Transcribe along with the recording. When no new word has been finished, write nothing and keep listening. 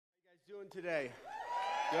doing today?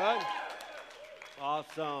 Good?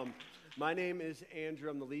 Awesome. My name is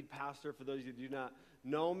Andrew. I'm the lead pastor. For those of you who do not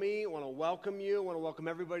know me, I want to welcome you. I want to welcome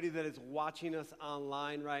everybody that is watching us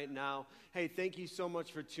online right now. Hey, thank you so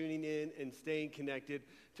much for tuning in and staying connected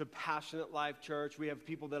to Passionate Life Church. We have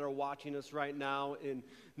people that are watching us right now in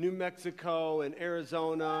New Mexico, in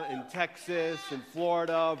Arizona, in Texas, in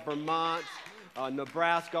Florida, Vermont,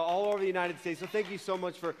 Nebraska, all over the United States. So thank you so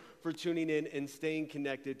much for tuning in and staying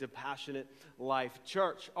connected to Passionate Life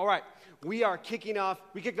Church. All right, we kicked off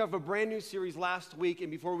a brand new series last week,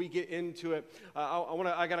 and before we get into it,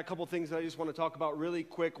 I got a couple things that I just want to talk about really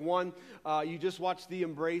quick. One, you just watched the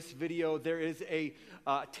Embrace video. There is a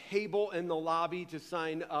table in the lobby to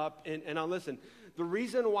sign up, and now listen, the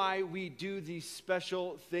reason why we do these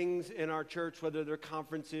special things in our church, whether they're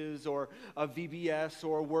conferences or a VBS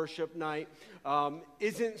or a worship night,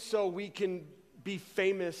 isn't so we can be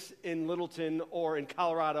famous in Littleton or in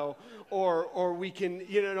Colorado, or we can,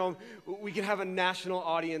 we can have a national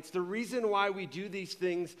audience. The reason why we do these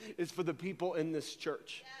things is for the people in this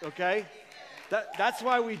church, okay? That's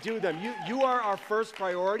why we do them. You are our first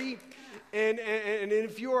priority. And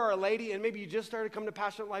if you are a lady and maybe you just started coming to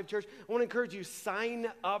Passionate Life Church, I want to encourage you, sign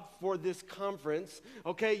up for this conference,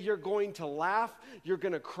 okay? You're going to laugh, you're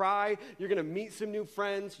going to cry, you're going to meet some new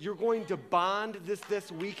friends, you're going to bond this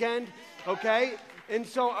weekend, okay? And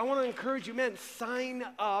so I want to encourage you, man, sign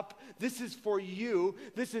up. This is for you.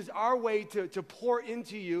 This is our way to pour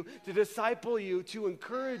into you, to disciple you, to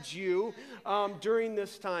encourage you during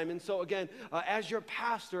this time. And so again, as your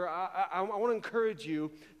pastor, I want to encourage you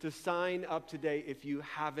to sign up today if you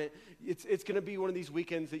haven't. It's going to be one of these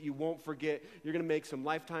weekends that you won't forget. You're going to make some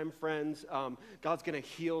lifetime friends. God's going to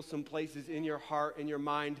heal some places in your heart and your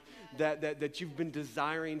mind that you've been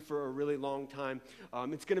desiring for a really long time.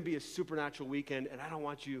 It's going to be a supernatural weekend, and I don't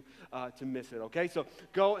want you to miss it, okay? So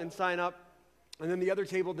go and sign up. And then the other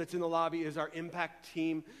table that's in the lobby is our impact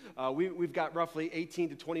team. We've got roughly 18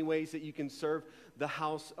 to 20 ways that you can serve the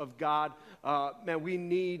house of God. Man, we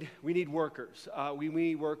need workers. We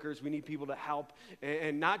need workers. We need people to help.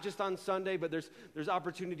 And not just on Sunday, but there's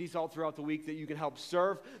opportunities all throughout the week that you can help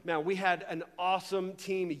serve. Man, we had an awesome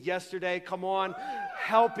team yesterday. Come on,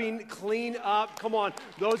 helping clean up. Come on,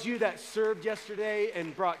 those of you that served yesterday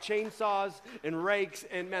and brought chainsaws and rakes.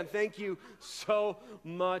 And man, thank you so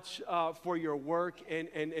much for your work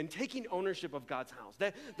and taking ownership of God's house.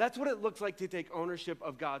 That's what it looks like to take ownership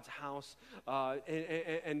of God's house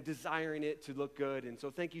and desiring it to look good. And so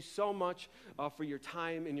thank you so much for your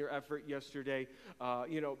time and your effort yesterday,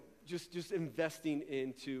 just investing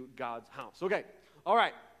into God's house. Okay, all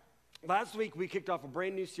right. Last week, we kicked off a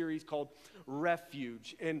brand new series called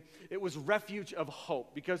Refuge, and it was Refuge of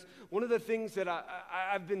Hope, because one of the things that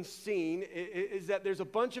I've been seeing is that there's a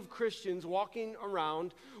bunch of Christians walking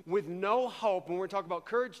around with no hope, and we're going to talk about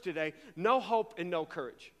courage today, no hope and no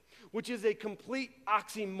courage, which is a complete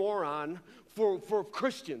oxymoron for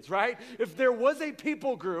Christians, right? If there was a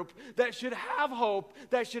people group that should have hope,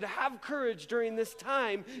 that should have courage during this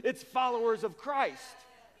time, it's followers of Christ.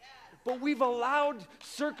 But we've allowed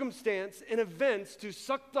circumstance and events to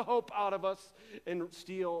suck the hope out of us and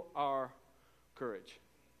steal our courage.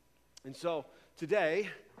 And so today,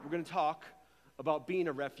 we're going to talk about being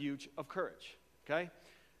a refuge of courage, okay?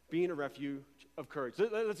 Being a refuge of courage.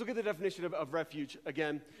 Let's look at the definition of refuge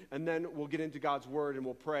again, and then we'll get into God's word and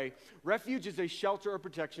we'll pray. Refuge is a shelter or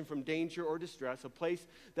protection from danger or distress, a place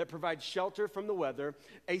that provides shelter from the weather,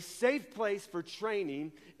 a safe place for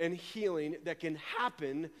training and healing that can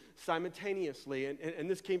happen simultaneously. And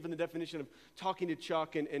this came from the definition of talking to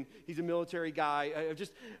Chuck, and he's a military guy.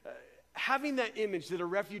 Having that image that a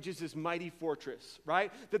refuge is this mighty fortress,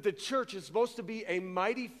 right? That the church is supposed to be a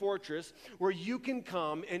mighty fortress where you can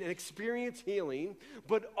come and experience healing,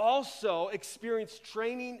 but also experience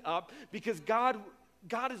training up, because God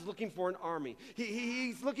is looking for an army.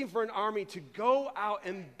 He's looking for an army to go out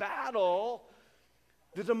and battle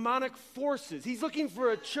the demonic forces. He's looking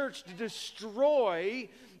for a church to destroy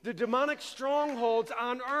the demonic strongholds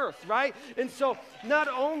on earth, right? And so not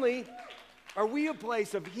only are we a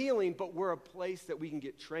place of healing, but we're a place that we can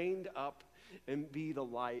get trained up and be the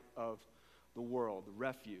light of the world.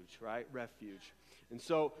 Refuge, right? Refuge. And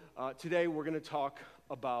so today we're going to talk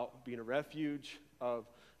about being a refuge of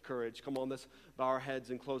courage. Come on, let's bow our heads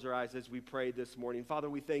and close our eyes as we pray this morning. Father,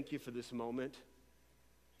 we thank you for this moment.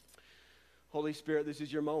 Holy Spirit, this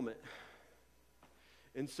is your moment.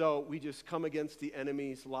 And so we just come against the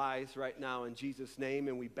enemy's lies right now in Jesus' name,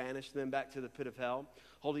 and we banish them back to the pit of hell.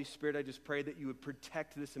 Holy Spirit, I just pray that you would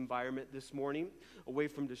protect this environment this morning away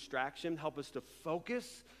from distraction. Help us to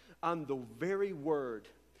focus on the very word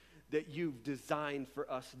that you've designed for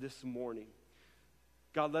us this morning.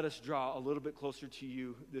 God, let us draw a little bit closer to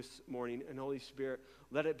you this morning. And Holy Spirit,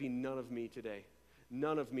 let it be none of me today.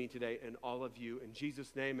 None of me today and all of you. In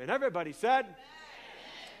Jesus' name. And everybody said,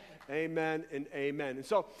 amen and amen. And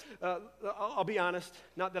so I'll be honest.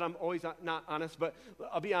 Not that I'm always not honest, but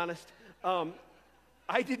I'll be honest.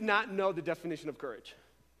 I did not know the definition of courage,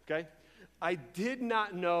 okay? I did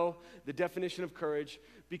not know the definition of courage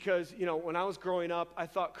because, when I was growing up, I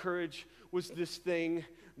thought courage was this thing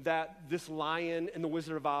that this lion in the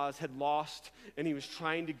Wizard of Oz had lost and he was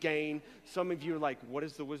trying to gain. Some of you are like, what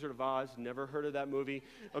is the Wizard of Oz? Never heard of that movie,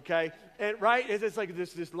 okay? And right, it's like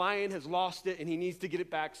this lion has lost it and he needs to get it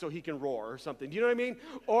back so he can roar or something. Do you know what I mean?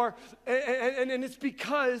 Or, and it's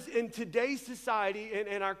because in today's society and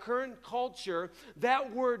in our current culture,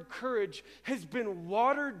 that word courage has been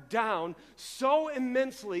watered down so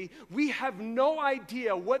immensely, we have no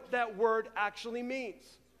idea what that word actually means.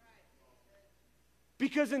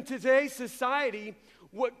 Because in today's society,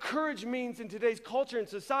 what courage means in today's culture and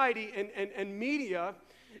society and media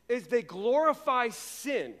is they glorify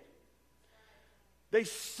sin. They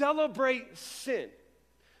celebrate sin.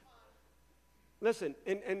 Listen,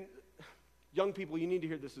 and young people, you need to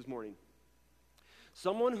hear this morning.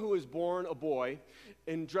 Someone who is born a boy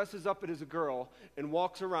and dresses up as a girl and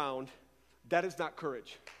walks around, that is not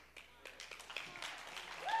courage.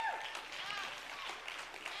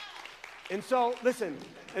 And so, listen,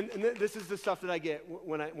 and this is the stuff that I get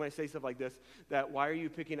when I say stuff like this, that why are you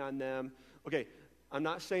picking on them? Okay, I'm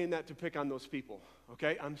not saying that to pick on those people,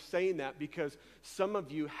 okay? I'm saying that because some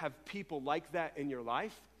of you have people like that in your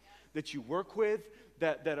life that you work with,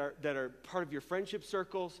 that are part of your friendship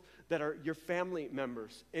circles, that are your family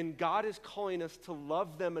members. And God is calling us to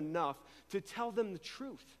love them enough to tell them the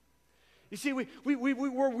truth. You see,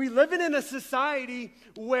 we're living in a society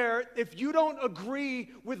where if you don't agree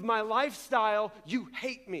with my lifestyle, you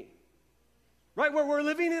hate me. Right? Where we're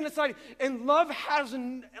living in a society, and love has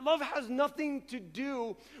nothing to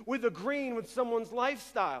do with agreeing with someone's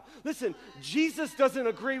lifestyle. Listen, Jesus doesn't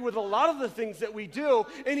agree with a lot of the things that we do,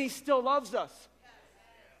 and he still loves us.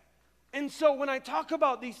 And so when I talk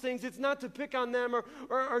about these things, it's not to pick on them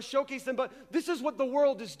or showcase them, but this is what the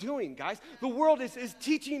world is doing, guys. The world is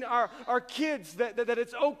teaching our kids that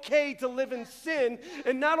it's okay to live in sin,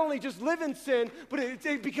 and not only just live in sin, but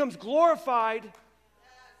it becomes glorified.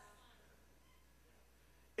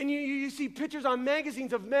 And you see pictures on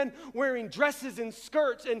magazines of men wearing dresses and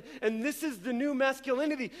skirts, and this is the new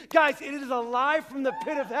masculinity. Guys, it is a lie from the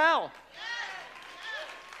pit of hell.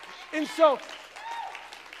 And so,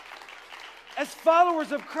 as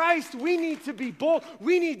followers of Christ, we need to be bold.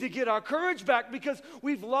 We need to get our courage back because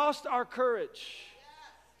we've lost our courage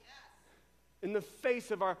in the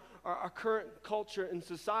face of our current culture and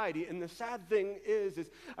society. And the sad thing is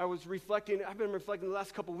I've been reflecting the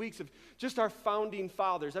last couple of weeks of just our founding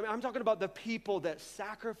fathers. I mean, I'm talking about the people that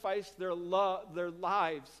sacrificed their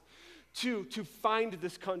lives to find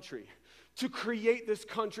this country, to create this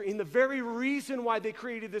country. And the very reason why they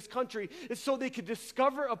created this country is so they could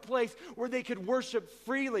discover a place where they could worship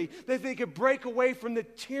freely, that they could break away from the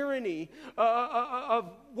tyranny of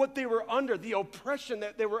what they were under, the oppression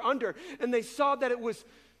that they were under. And they saw that it was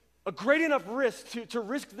a great enough risk to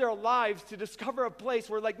risk their lives to discover a place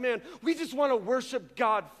where, like, man, we just want to worship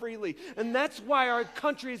God freely. And that's why our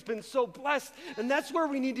country has been so blessed, and that's where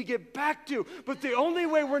we need to get back to. But the only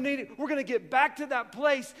way we're going to get back to that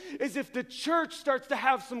place is if the church starts to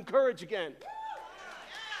have some courage again.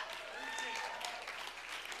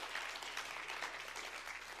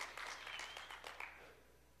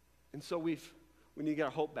 And so we need to get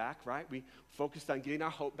our hope back, right? We focused on getting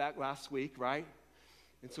our hope back last week, right?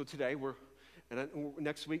 And so today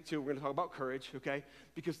next week too, we're going to talk about courage, okay?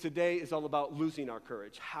 Because today is all about losing our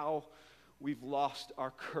courage, how we've lost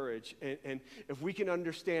our courage. And if we can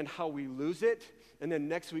understand how we lose it, and then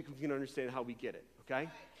next week we can understand how we get it,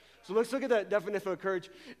 okay? So let's look at that definition of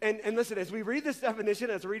courage. And listen, as we read this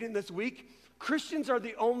definition, as we're reading this week, Christians are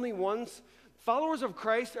the only ones, followers of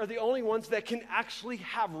Christ are the only ones that can actually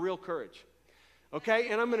have real courage, okay?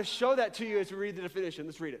 And I'm going to show that to you as we read the definition.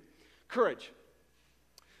 Let's read it. Courage.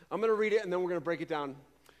 I'm going to read it, and then we're going to break it down.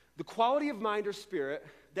 The quality of mind or spirit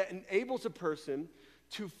that enables a person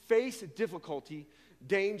to face difficulty,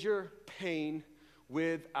 danger, pain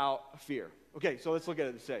without fear. Okay, so let's look at it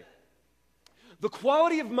and say. The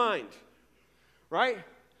quality of mind, right?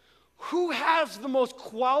 Who has the most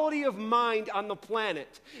quality of mind on the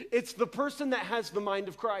planet? It's the person that has the mind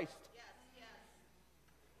of Christ.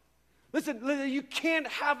 Listen, you can't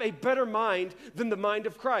have a better mind than the mind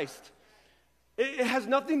of Christ. It has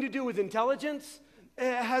nothing to do with intelligence.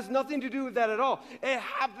 It has nothing to do with that at all.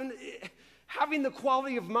 Having the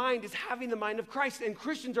quality of mind is having the mind of Christ, and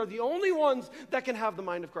Christians are the only ones that can have the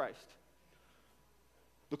mind of Christ.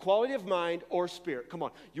 The quality of mind or spirit. Come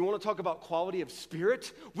on, you want to talk about quality of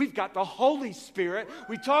spirit? We've got the Holy Spirit.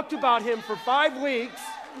 We talked about him for 5 weeks,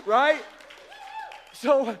 right?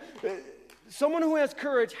 So, someone who has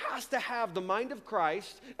courage has to have the mind of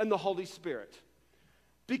Christ and the Holy Spirit.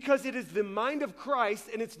 Because it is the mind of Christ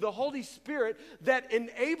and it's the Holy Spirit that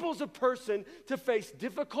enables a person to face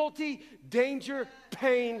difficulty, danger,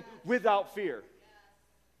 pain without fear.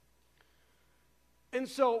 And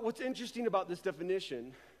so what's interesting about this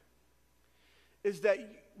definition is that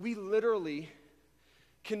we literally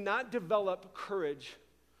cannot develop courage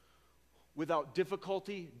without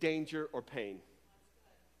difficulty, danger, or pain.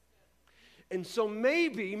 And so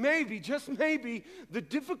maybe, just maybe, the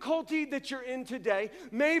difficulty that you're in today,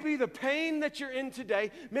 maybe the pain that you're in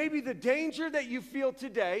today, maybe the danger that you feel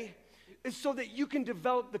today is so that you can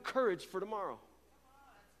develop the courage for tomorrow.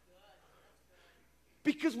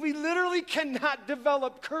 Because we literally cannot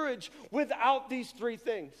develop courage without these 3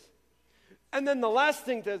 things. And then the last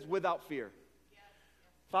thing is without fear.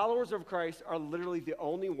 Followers of Christ are literally the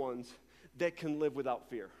only ones that can live without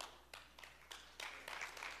fear.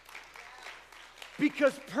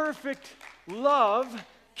 Because perfect love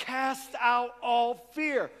casts out all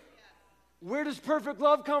fear. Where does perfect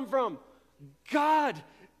love come from? God.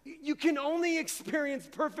 You can only experience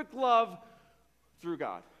perfect love through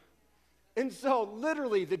God. And so,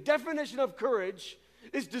 literally, the definition of courage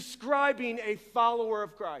is describing a follower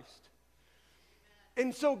of Christ.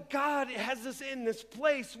 And so, God has us in this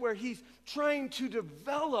place where he's trying to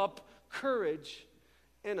develop courage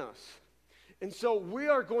in us. And so, we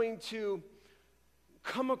are going to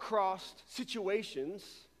come across situations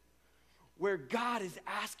where God is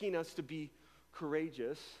asking us to be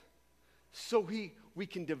courageous so we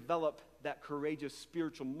can develop that courageous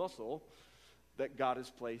spiritual muscle that God has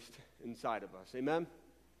placed inside of us. Amen?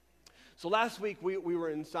 So last week we were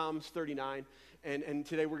in Psalms 39, and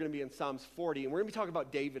today we're going to be in Psalms 40, and we're going to be talking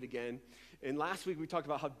about David again. And last week we talked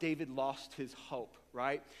about how David lost his hope,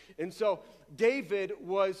 right? And so David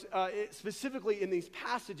was, specifically in these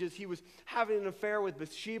passages, he was having an affair with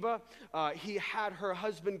Bathsheba. He had her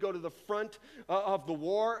husband go to the front of the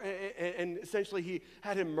war, and essentially he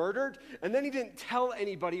had him murdered. And then he didn't tell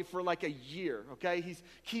anybody for like a year, okay? He's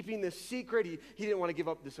keeping this secret. He didn't want to give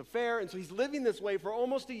up this affair. And so he's living this way for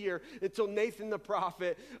almost a year until Nathan the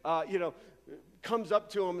prophet, comes up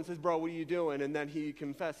to him and says, bro, what are you doing? And then he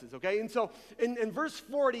confesses, okay? And so in verse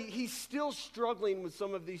 40, he's still struggling with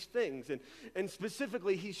some of these things. And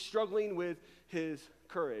specifically, he's struggling with his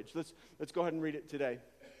courage. Let's go ahead and read it today.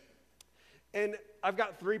 And I've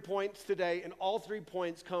got 3 points today, and all 3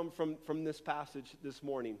 points come from this passage this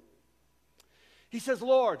morning. He says,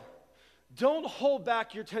 Lord, don't hold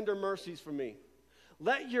back your tender mercies from me.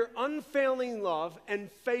 Let your unfailing love and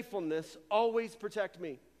faithfulness always protect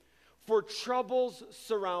me. For troubles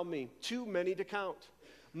surround me, too many to count.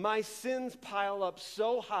 My sins pile up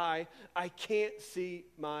so high, I can't see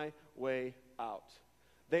my way out.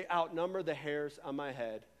 They outnumber the hairs on my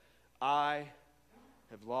head. I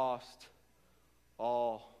have lost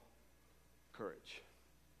all courage.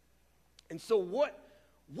 And so what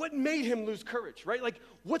made him lose courage, right? Like,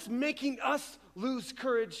 what's making us lose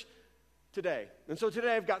courage today? And so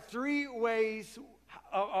today I've got 3 ways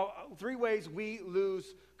we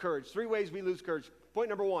lose courage. 3 ways we lose courage. Point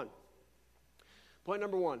number one.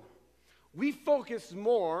 We focus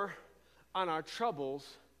more on our troubles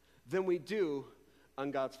than we do on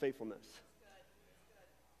God's faithfulness.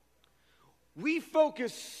 We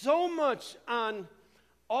focus so much on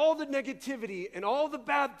all the negativity and all the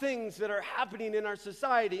bad things that are happening in our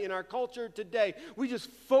society, in our culture today. We just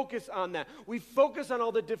focus on that. We focus on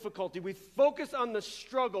all the difficulty. We focus on the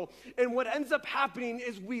struggle. And what ends up happening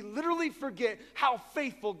is we literally forget how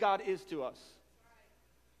faithful God is to us.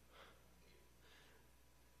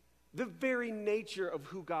 The very nature of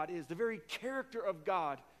who God is, the very character of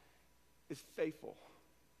God is faithful.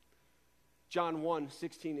 John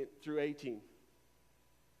 1:16 through 18.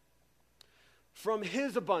 From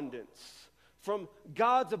his abundance, from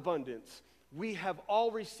God's abundance, we have all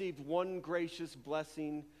received one gracious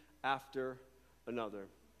blessing after another.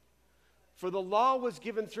 For the law was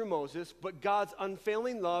given through Moses, but God's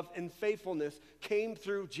unfailing love and faithfulness came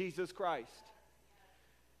through Jesus Christ.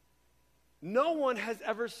 No one has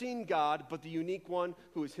ever seen God, but the unique one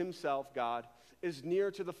who is himself God is near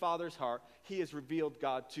to the Father's heart. He has revealed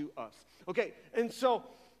God to us. Okay, and so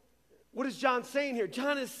what is John saying here?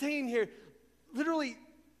 John is saying here, literally,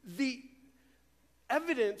 the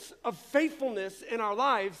evidence of faithfulness in our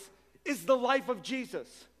lives is the life of Jesus.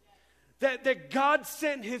 That God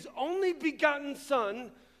sent his only begotten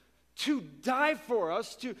Son to die for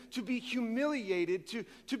us, to be humiliated,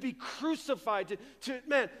 to be crucified,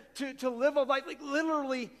 to live a life. Like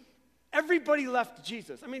literally, everybody left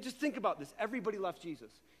Jesus. I mean, just think about this. Everybody left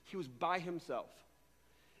Jesus. He was by himself.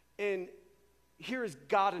 And here is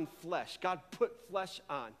God in flesh. God put flesh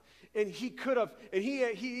on. And he could have, and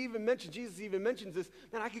he even mentioned, Jesus even mentions this,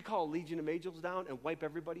 man, I could call a legion of angels down and wipe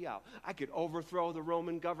everybody out. I could overthrow the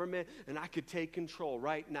Roman government and I could take control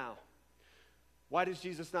right now. Why does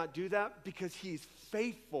Jesus not do that? Because he's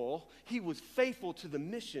faithful. He was faithful to the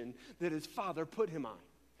mission that his Father put him on.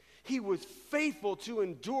 He was faithful to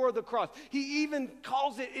endure the cross. He even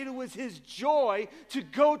calls it was his joy to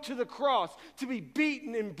go to the cross, to be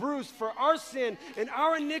beaten and bruised for our sin and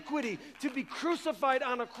our iniquity, to be crucified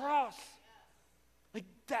on a cross. Like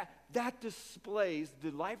that displays,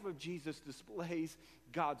 the life of Jesus displays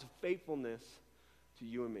God's faithfulness to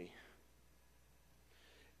you and me.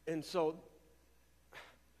 And so,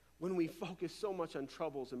 when we focus so much on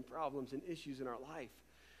troubles and problems and issues in our life,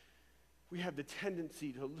 we have the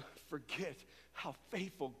tendency to forget how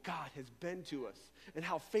faithful God has been to us and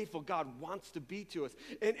how faithful God wants to be to us.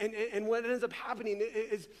 And what ends up happening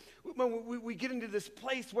is when we get into this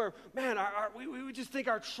place where, man, we just think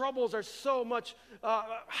our troubles are so much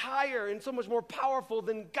higher and so much more powerful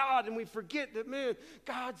than God, and we forget that, man,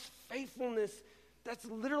 God's faithfulness, that's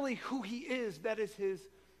literally who he is. That is his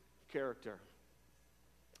character.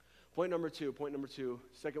 Point number two,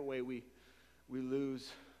 second way we lose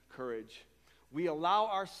courage. We allow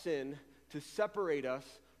our sin to separate us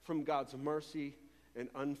from God's mercy and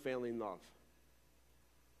unfailing love.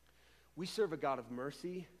 We serve a God of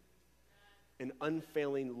mercy and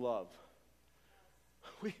unfailing love.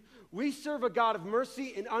 We serve a God of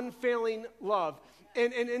mercy and unfailing love.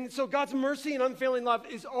 And so God's mercy and unfailing love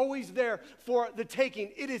is always there for the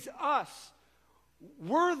taking. It is us.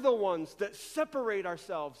 We're the ones that separate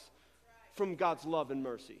ourselves from God's love and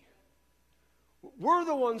mercy. We're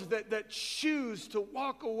the ones that choose to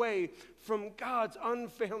walk away from God's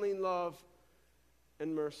unfailing love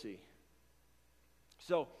and mercy.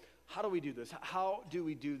 So, how do we do this? How do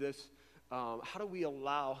we do this? How do we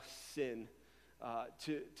allow sin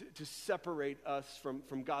to separate us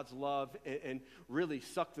from God's love and really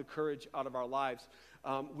suck the courage out of our lives?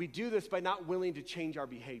 We do this by not willing to change our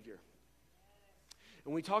behavior.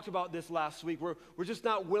 And we talked about this last week. We're just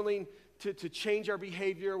not willing to change our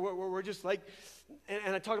behavior. We're just like,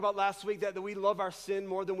 and I talked about last week that we love our sin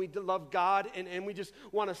more than we love God, and we just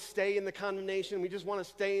want to stay in the condemnation. We just want to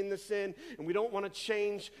stay in the sin, and we don't want to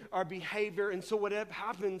change our behavior. And so what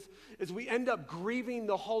happens is we end up grieving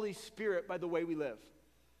the Holy Spirit by the way we live.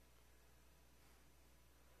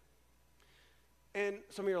 And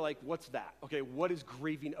some of you are like, what's that? Okay, what is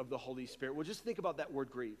grieving of the Holy Spirit? Well, just think about that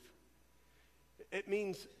word grieve. It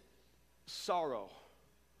means sorrow.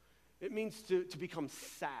 It means to become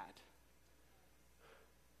sad.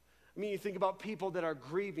 I mean, you think about people that are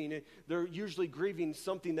grieving, they're usually grieving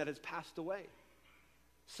something that has passed away,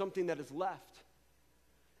 something that is left.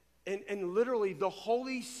 And literally, the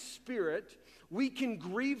Holy Spirit, we can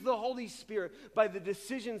grieve the Holy Spirit by the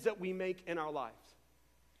decisions that we make in our lives.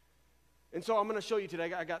 And so I'm going to show you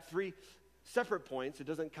today, I got 3 separate points. It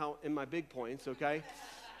doesn't count in my big points, okay?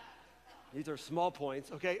 These are small points,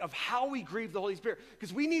 okay, of how we grieve the Holy Spirit.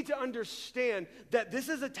 Because we need to understand that this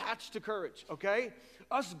is attached to courage, okay?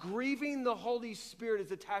 Us grieving the Holy Spirit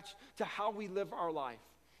is attached to how we live our life.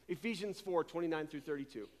 Ephesians 4, 29 through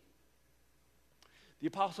 32. The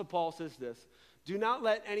Apostle Paul says this, "Do not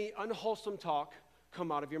let any unwholesome talk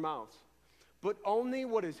come out of your mouths, but only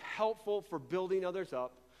what is helpful for building others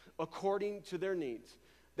up according to their needs,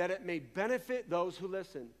 that it may benefit those who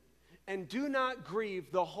listen. And do not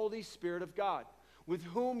grieve the Holy Spirit of God, with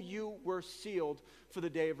whom you were sealed for the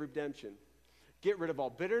day of redemption. Get rid of all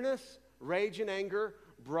bitterness, rage and anger,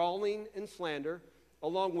 brawling and slander,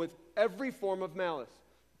 along with every form of malice.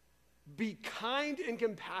 Be kind and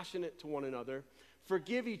compassionate to one another.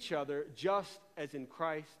 Forgive each other, just as in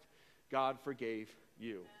Christ God forgave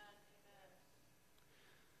you."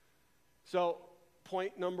 So,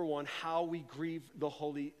 point number 1, how we grieve the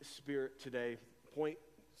Holy Spirit today.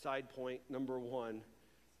 Side point number 1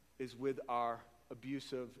 is with our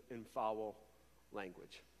abusive and foul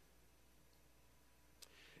language.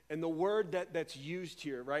 And the word that's used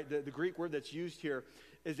here, right, the Greek word that's used here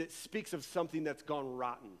is it speaks of something that's gone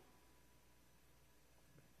rotten.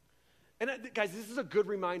 And guys, this is a good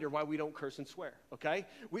reminder why we don't curse and swear, okay?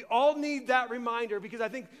 We all need that reminder because I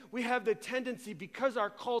think we have the tendency, because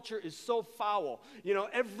our culture is so foul,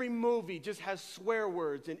 every movie just has swear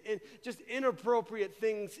words and just inappropriate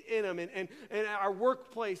things in them. And our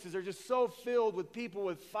workplaces are just so filled with people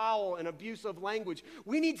with foul and abusive language.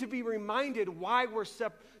 We need to be reminded why we're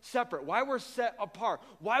separate, why we're set apart,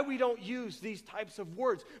 why we don't use these types of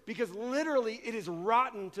words, because literally it is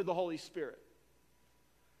rotten to the Holy Spirit.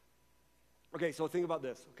 Okay, so think about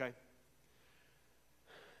this, okay?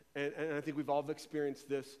 And I think we've all experienced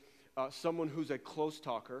this. Someone who's a close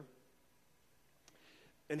talker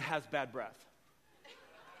and has bad breath.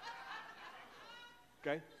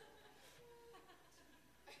 Okay?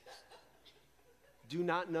 Do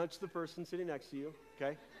not nudge the person sitting next to you,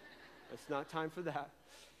 okay? It's not time for that.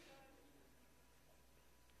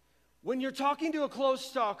 When you're talking to a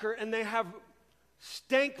close talker and they have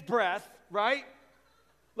stank breath, right?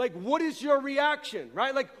 Like, what is your reaction,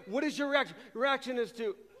 right? Like, what is your reaction? Your reaction is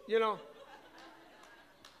to,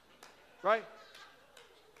 right?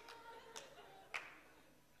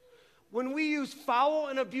 When we use foul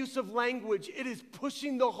and abusive language, it is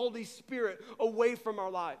pushing the Holy Spirit away from our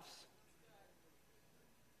lives.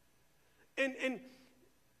 And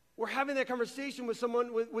we're having that conversation with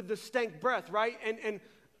someone with the stank breath, right? And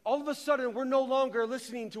all of a sudden, we're no longer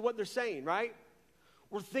listening to what they're saying, right?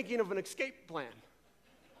 We're thinking of an escape plan.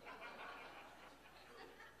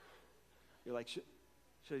 You're like, should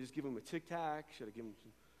I just give him a Tic Tac? Should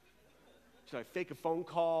I fake a phone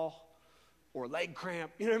call or a leg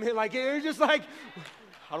cramp? You know what I mean? Like, you're just like,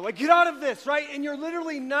 how do I get out of this, right? And you're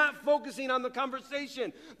literally not focusing on the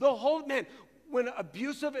conversation. When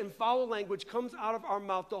abusive and foul language comes out of our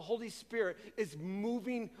mouth, the Holy Spirit is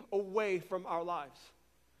moving away from our lives.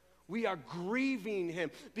 We are grieving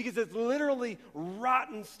him because it's literally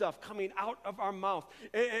rotten stuff coming out of our mouth.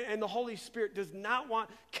 And the Holy Spirit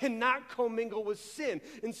cannot commingle with sin.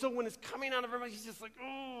 And so when it's coming out of our mouth, he's just like,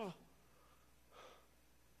 oh.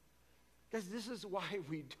 Guys, this is why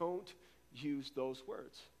we don't use those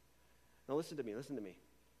words. Now listen to me.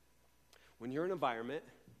 When you're in an environment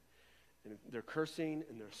and they're cursing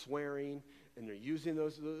and they're swearing and they're using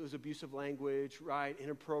those abusive language, right?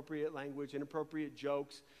 Inappropriate language, inappropriate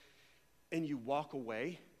jokes, and you walk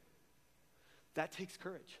away, that takes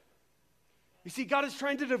courage. You see, God is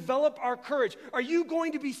trying to develop our courage. Are you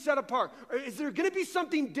going to be set apart? Or is there going to be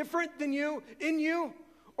something different than you, in you?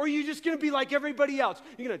 Or are you just going to be like everybody else?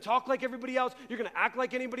 You're going to talk like everybody else? You're going to act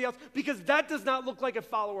like anybody else? Because that does not look like a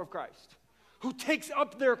follower of Christ who takes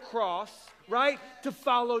up their cross, right, to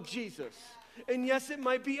follow Jesus. And yes, it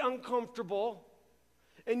might be uncomfortable.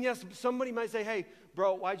 And yes, somebody might say, hey,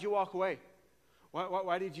 bro, why'd you walk away?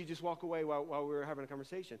 Why did you just walk away while we were having a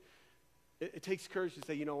conversation? It takes courage to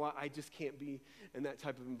say, you know what, I just can't be in that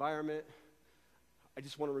type of environment. I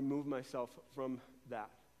just want to remove myself from that.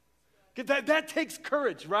 That takes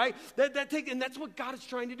courage, right? And that's what God is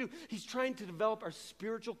trying to do. He's trying to develop our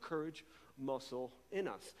spiritual courage muscle in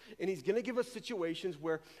us. And he's going to give us situations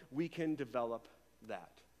where we can develop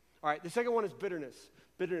that. All right, the second one is bitterness.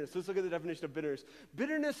 Bitterness. Let's look at the definition of bitterness.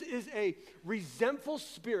 Bitterness is a resentful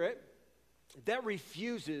spirit that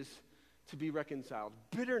refuses to be reconciled.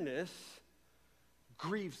 Bitterness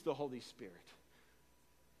grieves the Holy Spirit.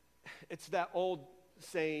 It's that old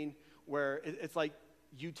saying where it's like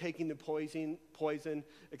you taking the poison,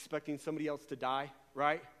 expecting somebody else to die,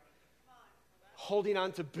 right? Holding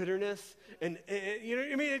on to bitterness. And you know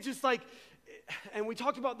what I mean? It's just like, and we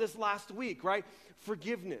talked about this last week, right?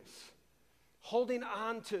 Forgiveness. Holding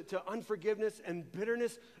on to unforgiveness and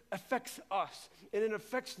bitterness affects us, and it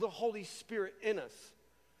affects the Holy Spirit in us.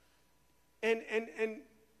 And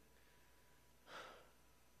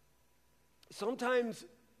sometimes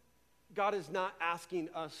God is not asking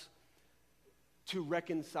us to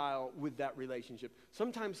reconcile with that relationship.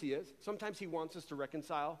 Sometimes he is. Sometimes he wants us to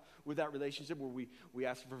reconcile with that relationship where we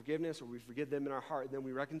ask for forgiveness or we forgive them in our heart and then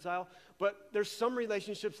we reconcile. But there's some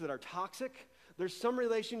relationships that are toxic. There's some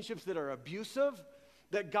relationships that are abusive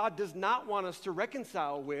that God does not want us to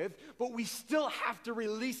reconcile with, but we still have to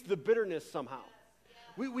release the bitterness somehow.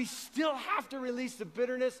 We still have to release the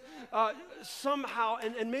bitterness somehow,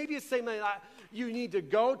 and maybe it's saying that you need to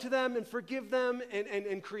go to them and forgive them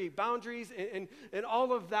and create boundaries and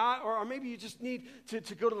all of that, or maybe you just need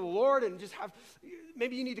to go to the Lord and just have,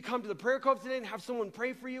 maybe you need to come to the prayer cove today and have someone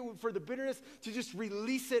pray for you for the bitterness to just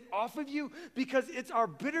release it off of you, because it's our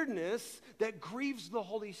bitterness that grieves the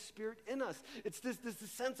Holy Spirit in us. It's this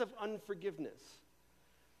sense of unforgiveness.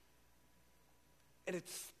 And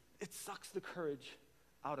it sucks the courage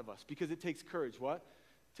out of us, because it takes courage, what?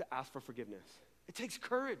 To ask for forgiveness. It takes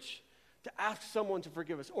courage to ask someone to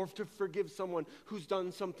forgive us or to forgive someone who's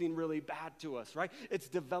done something really bad to us, right? It's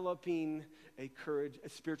developing a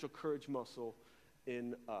spiritual courage muscle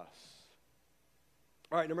in us.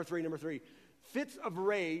 All right, number three, fits of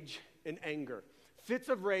rage and anger. Fits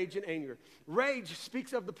of rage and anger. Rage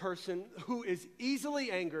speaks of the person who is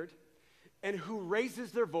easily angered and who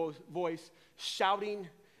raises their voice, shouting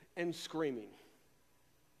and screaming.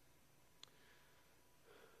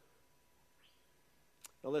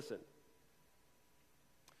 Now listen,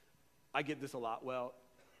 I get this a lot. Well,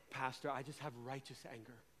 Pastor, I just have righteous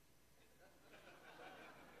anger.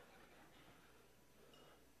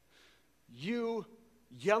 You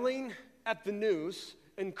yelling at the news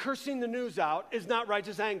and cursing the news out is not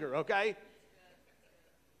righteous anger, okay?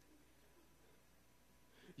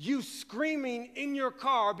 You screaming in your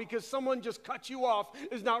car because someone just cut you off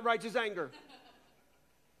is not righteous anger.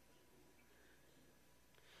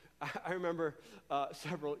 I remember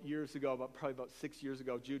several years ago, probably about 6 years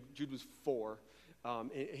ago, Jude was 4.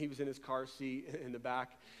 And he was in his car seat in the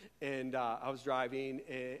back, and I was driving,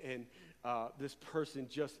 and this person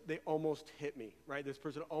they almost hit me, right? This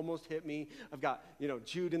person almost hit me. I've got,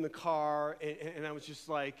 Jude in the car, and I was just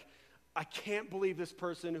like, I can't believe this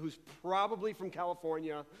person who's probably from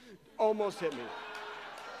California almost hit me.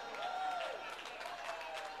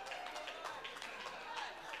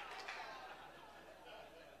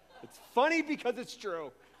 It's funny because it's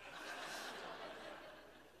true.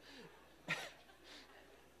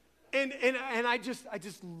 And I just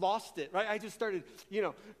lost it, right? I just started,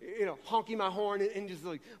 honking my horn and just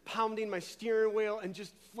like pounding my steering wheel and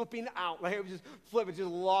just flipping out. Like I was just flipping, just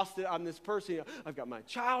lost it on this person. I've got my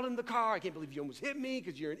child in the car. I can't believe you almost hit me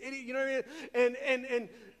because you're an idiot. You know what I mean? And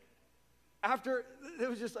after it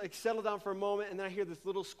was just like settled down for a moment, and then I hear this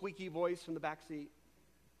little squeaky voice from the back seat.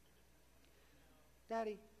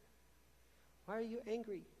 Daddy, why are you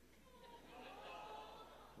angry?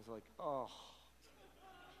 I was like, oh.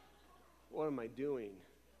 What am I doing?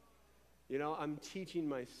 I'm teaching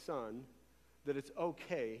my son that it's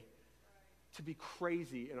okay to be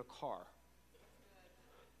crazy in a car.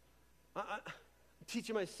 I'm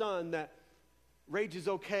teaching my son that rage is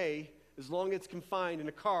okay as long as it's confined in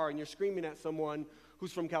a car and you're screaming at someone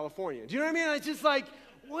who's from California. Do you know what I mean? It's just like,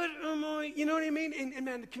 what am I, you know what I mean? And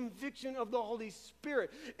man, the conviction of the Holy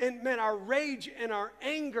Spirit. And man, our rage and our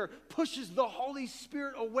anger pushes the Holy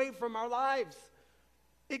Spirit away from our lives.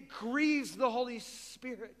 It grieves the Holy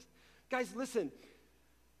Spirit. Guys, listen.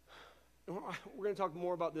 We're going to talk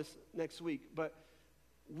more about this next week, but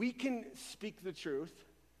we can speak the truth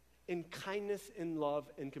in kindness, in love,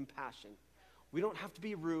 and compassion. We don't have to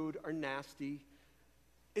be rude or nasty.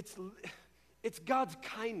 It's God's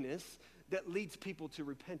kindness that leads people to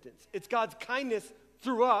repentance. It's God's kindness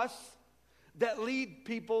through us that lead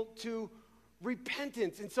people to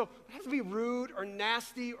repentance. And so we don't have to be rude or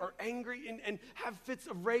nasty or angry and have fits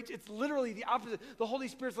of rage. It's literally the opposite. The Holy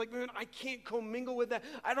Spirit's like, man, I can't commingle with that.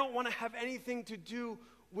 I don't want to have anything to do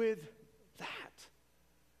with that.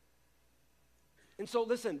 And so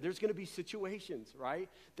listen, there's going to be situations, right,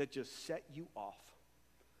 that just set you off.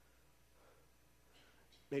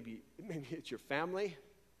 Maybe it's your family.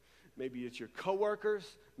 Maybe it's your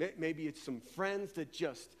coworkers. Maybe it's some friends that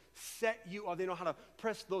just set you off. They know how to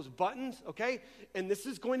press those buttons, okay? And this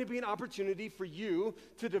is going to be an opportunity for you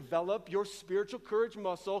to develop your spiritual courage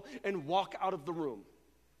muscle and walk out of the room.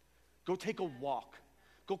 Go take a walk.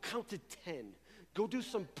 Go count to 10. Go do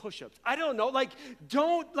some push-ups. I don't know.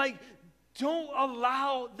 Don't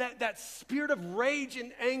allow that spirit of rage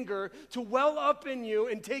and anger to well up in you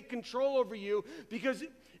and take control over you, because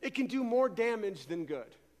it can do more damage than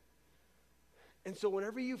good. And so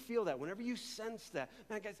whenever you feel that, whenever you sense that,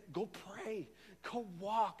 man, guys, go pray, go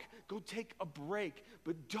walk, go take a break.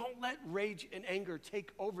 But don't let rage and anger take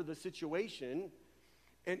over the situation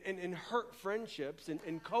and hurt friendships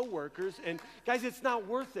and coworkers. And guys, it's not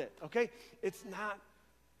worth it, okay? It's not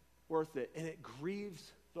worth it. And it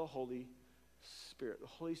grieves the Holy Spirit. The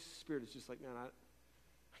Holy Spirit is just like, man, I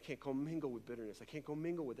can't commingle with bitterness. I can't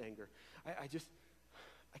commingle with anger. I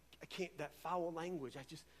can't, that foul language, I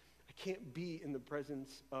can't be in the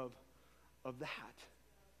presence of that.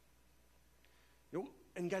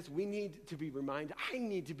 And guys, we need to be reminded, I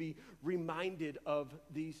need to be reminded of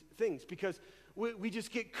these things, because we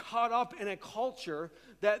just get caught up in a culture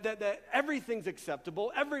that everything's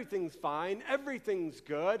acceptable, everything's fine, everything's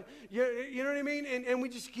good. You know what I mean? And we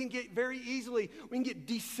just can get we can get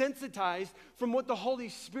desensitized from what the Holy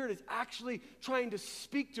Spirit is actually trying to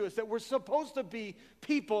speak to us, that we're supposed to be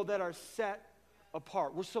people that are set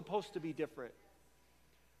apart. We're supposed to be different.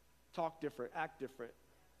 Talk different, act different.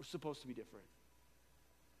 We're supposed to be different.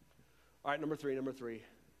 All right, number three.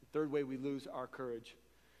 Third way we lose our courage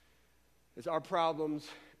is our problems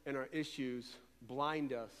and our issues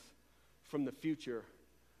blind us from the future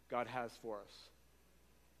God has for us.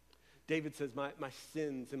 David says, my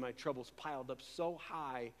sins and my troubles piled up so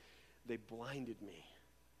high, they blinded me.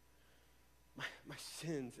 My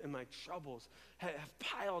sins and my troubles have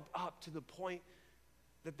piled up to the point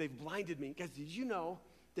that they've blinded me. Guys, did you know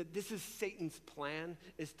that this is Satan's plan,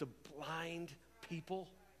 is to blind people?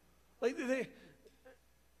 Like,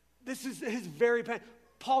 this is his very plan.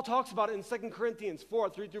 Paul talks about it in 2 Corinthians 4,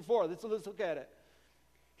 3-4. Let's look at it.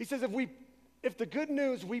 He says, if the good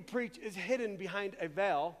news we preach is hidden behind a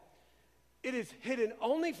veil, it is hidden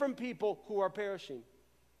only from people who are perishing.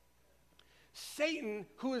 Satan,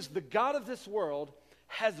 who is the god of this world,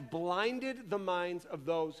 has blinded the minds of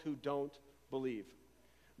those who don't believe.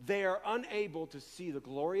 They are unable to see the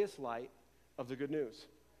glorious light of the good news.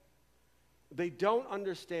 They don't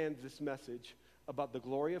understand this message about the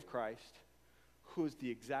glory of Christ, who is the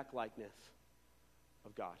exact likeness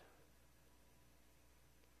of God.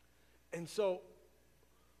 And so,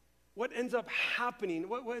 what ends up happening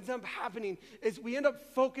is we end up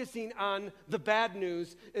focusing on the bad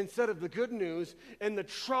news instead of the good news, and the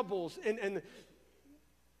troubles and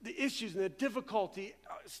the issues and the difficulty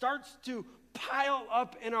starts to pile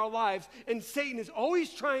up in our lives, and Satan is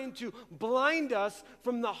always trying to blind us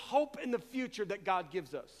from the hope and the future that God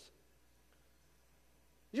gives us.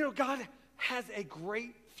 You know, God has a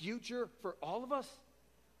great future for all of us.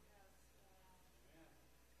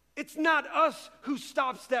 It's not us who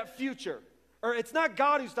stops that future. Or it's not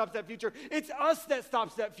God who stops that future. It's us that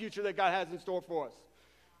stops that future that God has in store for us.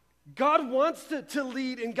 God wants to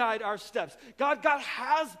lead and guide our steps. God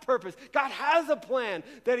has purpose. God has a plan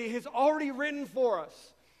that he has already written for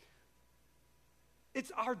us.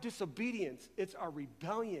 It's our disobedience. It's our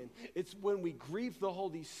rebellion. It's when we grieve the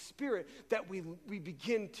Holy Spirit that we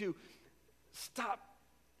begin to stop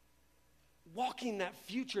walking that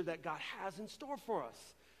future that God has in store for us.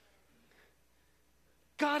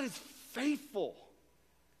 God is faithful.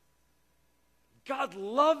 God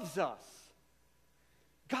loves us.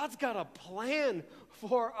 God's got a plan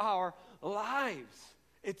for our lives.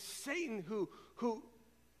 It's Satan who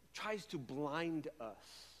tries to blind us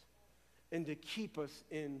and to keep us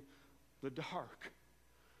in the dark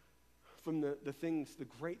from the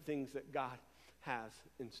great things that God has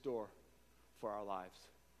in store for our lives.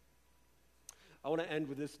 I want to end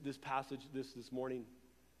with this passage this morning.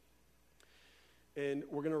 And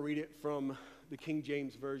we're going to read it from the King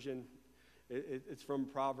James Version. It's from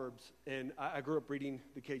Proverbs. And I grew up reading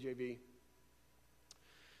the KJV.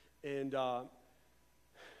 And I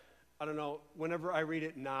don't know, whenever I read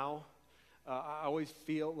it now, I always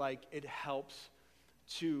feel like it helps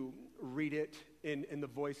to read it in the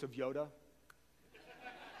voice of Yoda.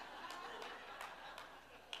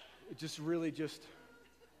 It just really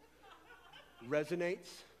resonates,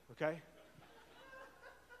 okay?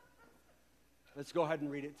 Let's go ahead and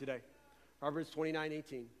read it today. Proverbs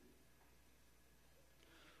 29:18.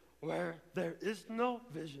 Where there is no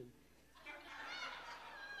vision,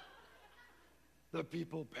 the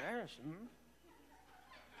people perish.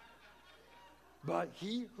 But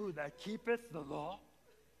he who that keepeth the law,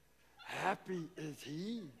 happy is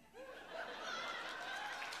he.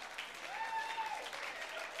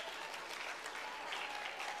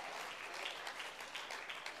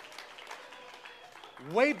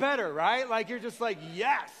 Way better, right? Like you're just like,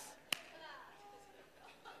 yes.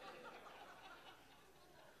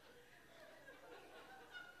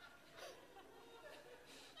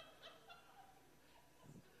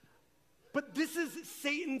 But this is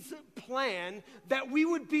Satan's plan, that we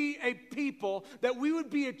would be a people, that we would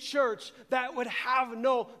be a church that would have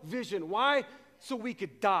no vision. Why? So we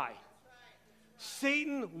could die.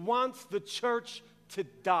 Satan wants the church to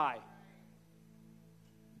die.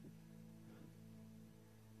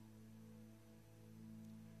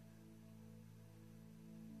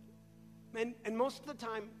 And most of the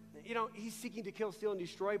time, you know, he's seeking to kill, steal, and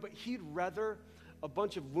destroy, but he'd rather a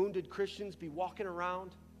bunch of wounded Christians be walking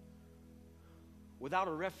around without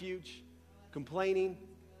a refuge, complaining,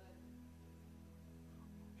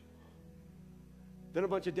 than a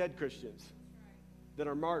bunch of dead Christians that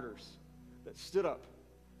are martyrs, that stood up,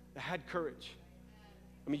 that had courage.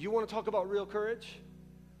 I mean, you want to talk about real courage?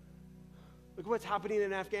 Look what's happening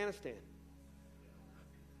in Afghanistan.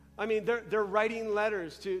 I mean, they're writing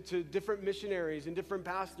letters to different missionaries and different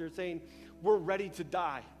pastors saying, we're ready to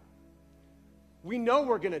die. We know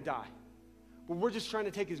we're going to die, but we're just trying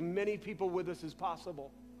to take as many people with us as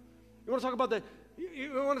possible. You want to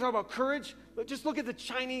talk about courage? Just look at the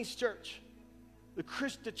Chinese church,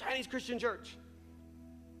 the Chinese Christian church.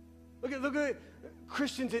 Look at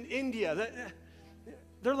Christians in India,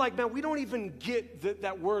 they're like, man, we don't even get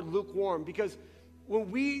that word lukewarm, because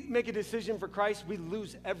when we make a decision for Christ, we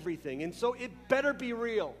lose everything. And so it better be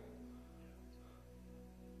real.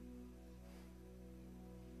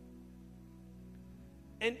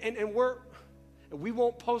 And we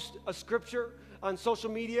won't post a scripture on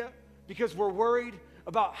social media because we're worried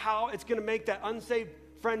about how it's going to make that unsaved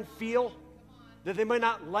friend feel, that they might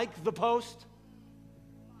not like the post.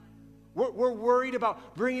 We're worried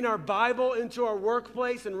about bringing our Bible into our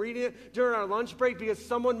workplace and reading it during our lunch break because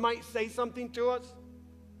someone might say something to us.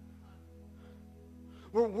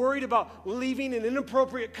 We're worried about leaving an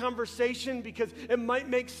inappropriate conversation because it might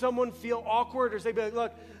make someone feel awkward, or say,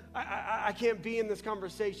 look, I can't be in this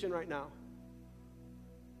conversation right now,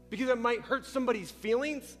 because it might hurt somebody's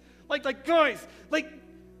feelings. Like guys,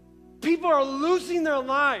 people are losing their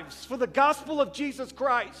lives for the gospel of Jesus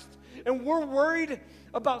Christ, and we're worried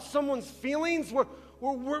about someone's feelings. We're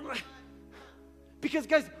because,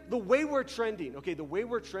 guys, the way we're trending,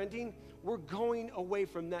 we're going away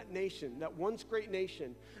from that nation, that once great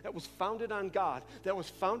nation that was founded on God, that was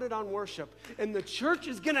founded on worship. And the church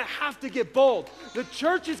is going to have to get bold. The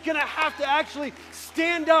church is going to have to actually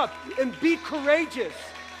stand up and be courageous.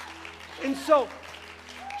 And so,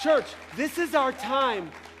 church, this is our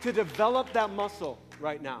time to develop that muscle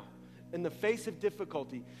right now in the face of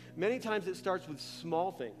difficulty. Many times it starts with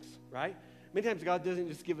small things, right? Many times God doesn't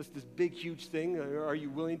just give us this big, huge thing, are you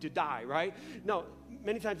willing to die, right? No,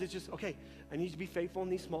 many times it's just, okay, I need you to be faithful in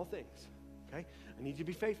these small things, okay? I need you to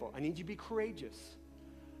be faithful. I need you to be courageous.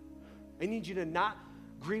 I need you to not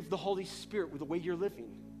grieve the Holy Spirit with the way you're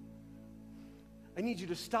living. I need you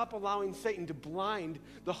to stop allowing Satan to blind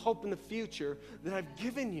the hope in the future that I've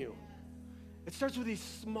given you. It starts with these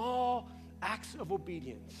small acts of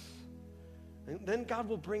obedience. And then God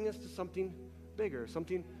will bring us to something bigger,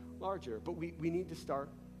 something larger. But we need to start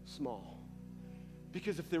small.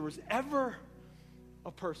 Because if there was ever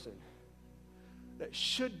a person that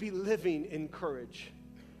should be living in courage,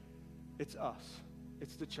 it's us.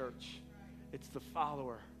 It's the church. It's the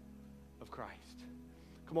follower of Christ.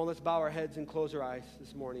 Come on, let's bow our heads and close our eyes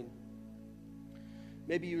this morning.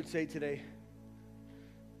 Maybe you would say today,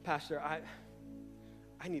 Pastor,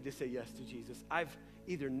 I need to say yes to Jesus. I've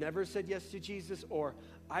either never said yes to Jesus, or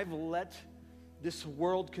I've let this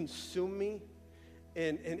world consume me,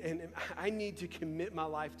 and I need to commit my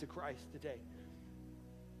life to Christ today.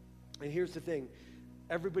 And here's the thing.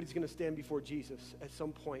 Everybody's going to stand before Jesus at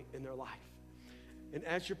some point in their life. And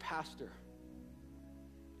as your pastor,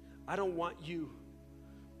 I don't want you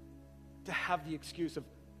to have the excuse of,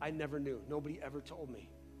 I never knew. Nobody ever told me.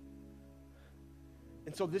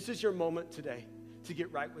 And so this is your moment today to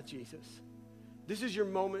get right with Jesus. This is your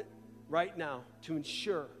moment right now to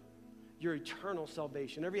ensure your eternal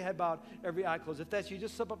salvation. Every head bowed, every eye closed. If that's you,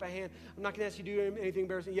 just slip up a hand. I'm not going to ask you to do anything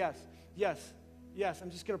embarrassing. Yes.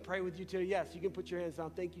 I'm just going to pray with you today. Yes, you can put your hands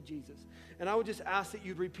down. Thank you, Jesus. And I would just ask that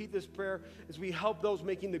you'd repeat this prayer as we help those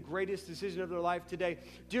making the greatest decision of their life today.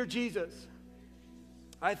 Dear Jesus,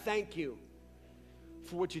 I thank you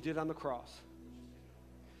for what you did on the cross.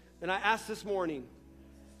 And I ask this morning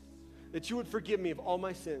that you would forgive me of all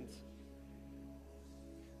my sins,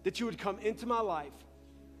 that you would come into my life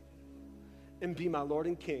and be my Lord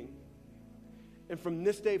and King. And from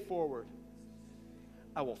this day forward,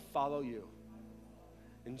 I will follow you.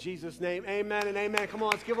 In Jesus' name, amen and amen. Come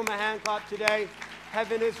on, let's give them a hand clap today.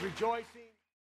 Heaven is rejoicing.